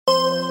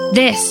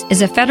This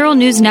is a Federal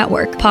News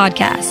Network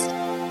podcast.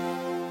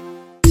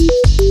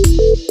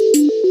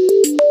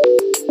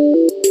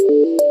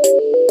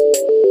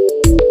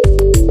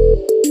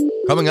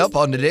 Coming up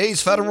on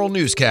today's Federal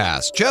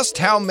Newscast, just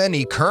how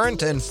many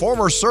current and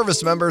former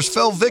service members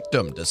fell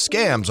victim to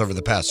scams over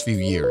the past few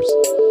years.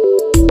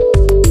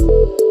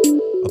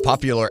 A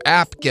popular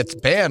app gets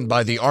banned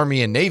by the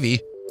Army and Navy.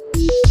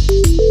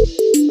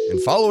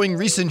 And following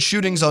recent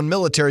shootings on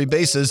military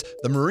bases,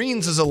 the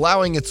Marines is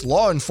allowing its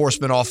law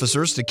enforcement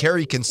officers to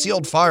carry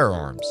concealed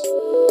firearms.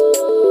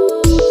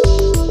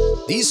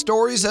 These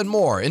stories and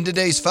more in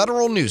today's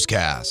Federal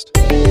Newscast.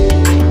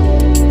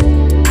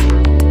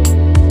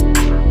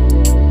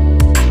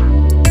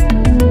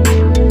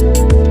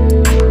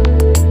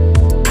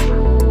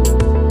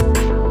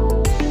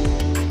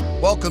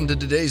 Welcome to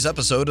today's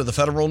episode of the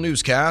Federal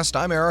Newscast.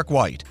 I'm Eric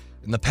White.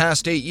 In the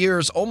past 8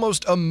 years,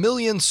 almost 1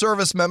 million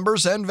service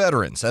members and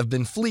veterans have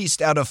been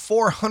fleeced out of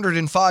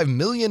 $405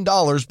 million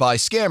by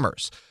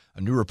scammers.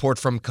 A new report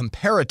from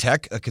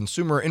Comparitech, a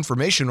consumer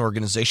information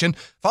organization,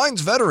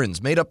 finds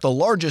veterans made up the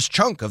largest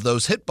chunk of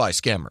those hit by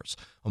scammers.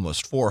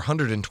 Almost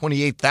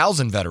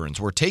 428,000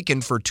 veterans were taken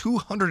for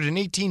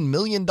 $218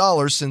 million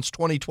since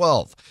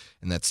 2012.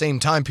 In that same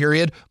time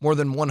period, more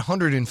than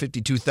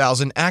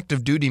 152,000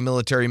 active duty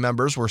military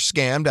members were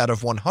scammed out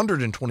of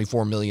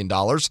 $124 million.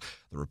 The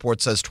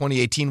report says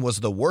 2018 was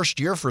the worst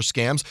year for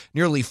scams.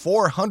 Nearly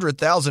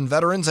 400,000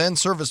 veterans and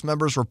service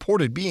members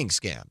reported being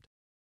scammed.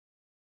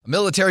 A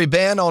military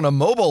ban on a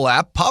mobile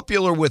app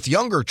popular with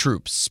younger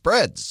troops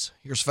spreads.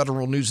 Here's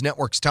Federal News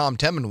Network's Tom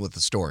Temin with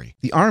the story.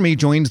 The Army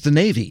joins the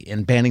Navy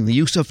in banning the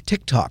use of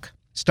TikTok.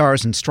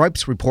 Stars and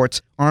Stripes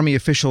reports Army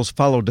officials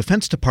follow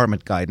Defense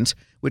Department guidance,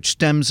 which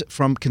stems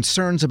from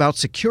concerns about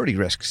security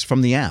risks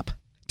from the app.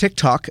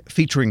 TikTok,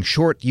 featuring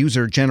short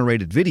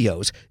user-generated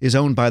videos, is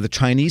owned by the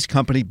Chinese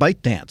company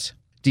ByteDance.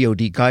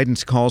 DoD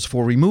guidance calls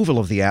for removal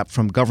of the app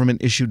from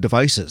government-issued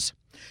devices.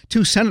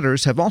 2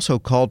 senators have also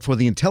called for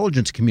the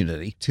intelligence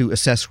community to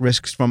assess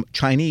risks from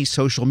Chinese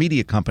social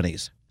media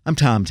companies. I'm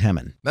Tom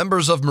Temin.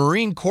 Members of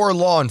Marine Corps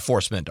law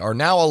enforcement are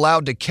now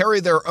allowed to carry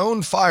their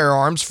own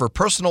firearms for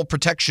personal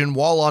protection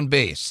while on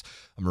base.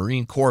 A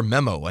Marine Corps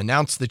memo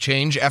announced the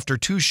change after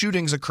 2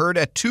 shootings occurred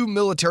at 2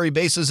 military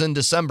bases in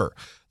December.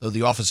 Though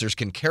the officers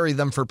can carry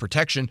them for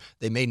protection,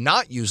 they may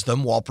not use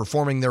them while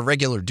performing their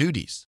regular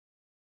duties.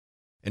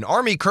 An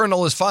Army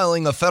colonel is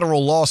filing a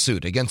federal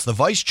lawsuit against the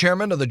vice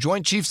chairman of the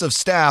Joint Chiefs of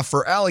Staff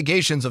for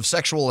allegations of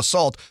sexual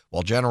assault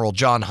while General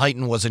John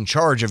Hyten was in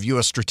charge of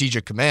U.S.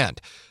 Strategic Command.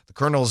 The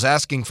colonel is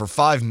asking for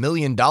 $5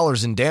 million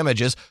in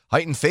damages.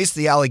 Hyten faced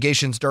the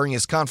allegations during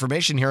his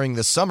confirmation hearing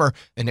this summer.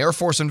 An Air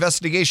Force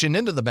investigation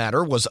into the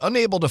matter was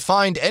unable to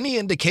find any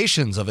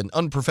indications of an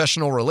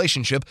unprofessional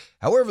relationship.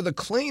 However, the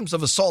claims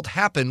of assault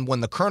happened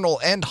when the colonel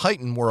and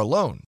Hyten were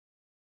alone.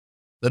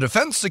 The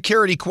Defense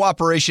Security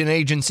Cooperation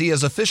Agency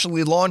has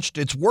officially launched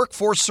its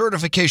workforce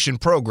certification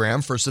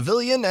program for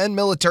civilian and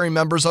military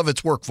members of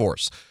its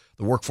workforce.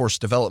 The Workforce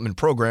Development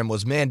Program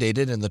was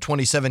mandated in the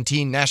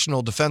 2017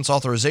 National Defense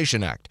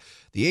Authorization Act.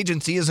 The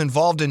agency is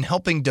involved in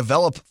helping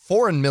develop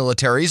foreign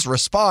militaries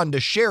respond to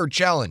shared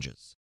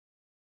challenges.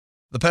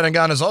 The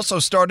Pentagon has also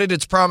started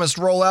its promised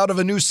rollout of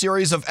a new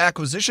series of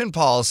acquisition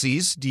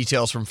policies.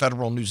 Details from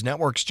Federal News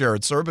Network's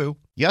Jared Serbu.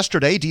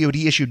 Yesterday, DoD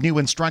issued new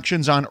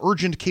instructions on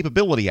urgent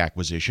capability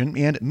acquisition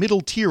and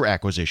middle-tier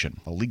acquisition,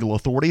 a legal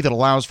authority that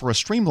allows for a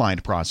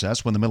streamlined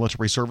process when the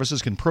military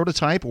services can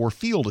prototype or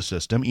field a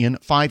system in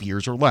 5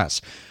 years or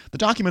less. The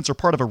documents are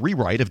part of a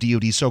rewrite of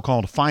DoD's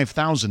so-called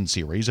 5000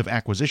 series of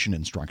acquisition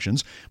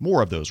instructions.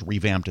 More of those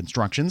revamped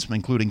instructions,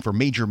 including for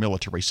major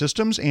military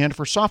systems and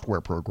for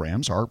software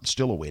programs, are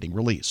still awaiting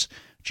release.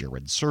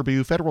 Jared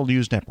Serbu, Federal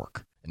News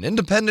Network. An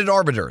independent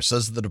arbiter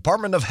says the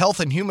Department of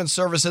Health and Human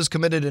Services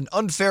committed an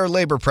unfair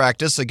labor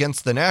practice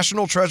against the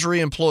National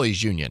Treasury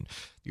Employees Union.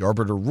 The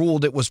arbiter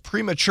ruled it was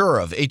premature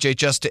of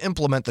HHS to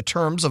implement the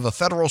terms of a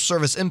Federal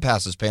Service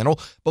Impasses Panel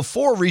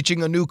before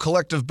reaching a new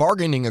collective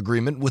bargaining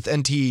agreement with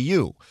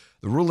NTEU.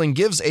 The ruling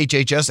gives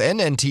HHS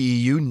and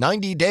NTEU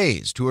 90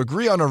 days to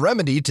agree on a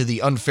remedy to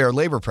the unfair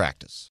labor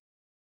practice.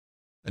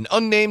 An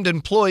unnamed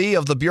employee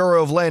of the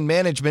Bureau of Land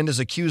Management is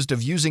accused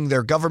of using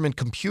their government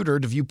computer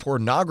to view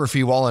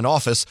pornography while in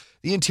office.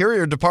 The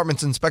Interior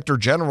Department's Inspector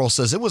General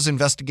says it was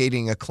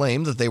investigating a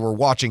claim that they were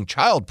watching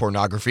child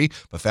pornography,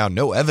 but found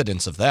no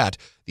evidence of that.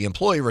 The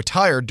employee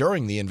retired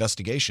during the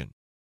investigation.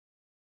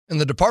 And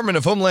the Department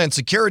of Homeland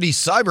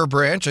Security's Cyber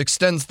Branch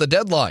extends the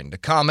deadline to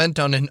comment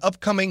on an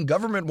upcoming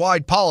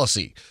government-wide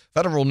policy.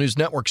 Federal News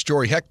Network's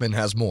Jory Heckman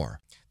has more.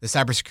 The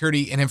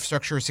Cybersecurity and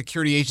Infrastructure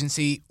Security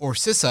Agency, or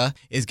CISA,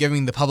 is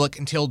giving the public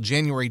until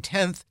January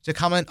 10th to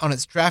comment on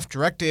its draft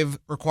directive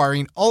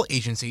requiring all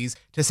agencies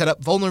to set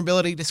up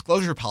vulnerability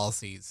disclosure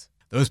policies.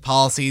 Those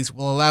policies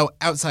will allow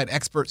outside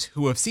experts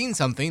who have seen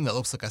something that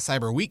looks like a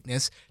cyber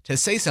weakness to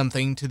say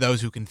something to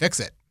those who can fix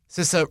it.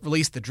 CISA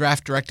released the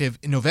draft directive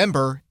in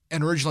November,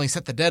 and originally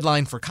set the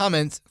deadline for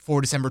comments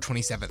for December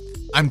 27th.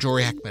 I'm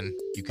Jory Heckman.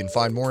 You can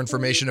find more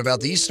information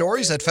about these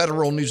stories at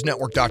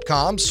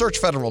federalnewsnetwork.com. Search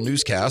Federal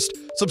Newscast.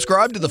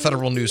 Subscribe to the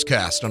Federal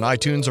Newscast on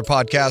iTunes or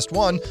Podcast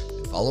One.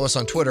 And follow us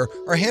on Twitter.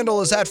 Our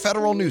handle is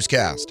 @Federal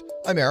Newscast.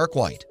 I'm Eric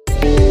White.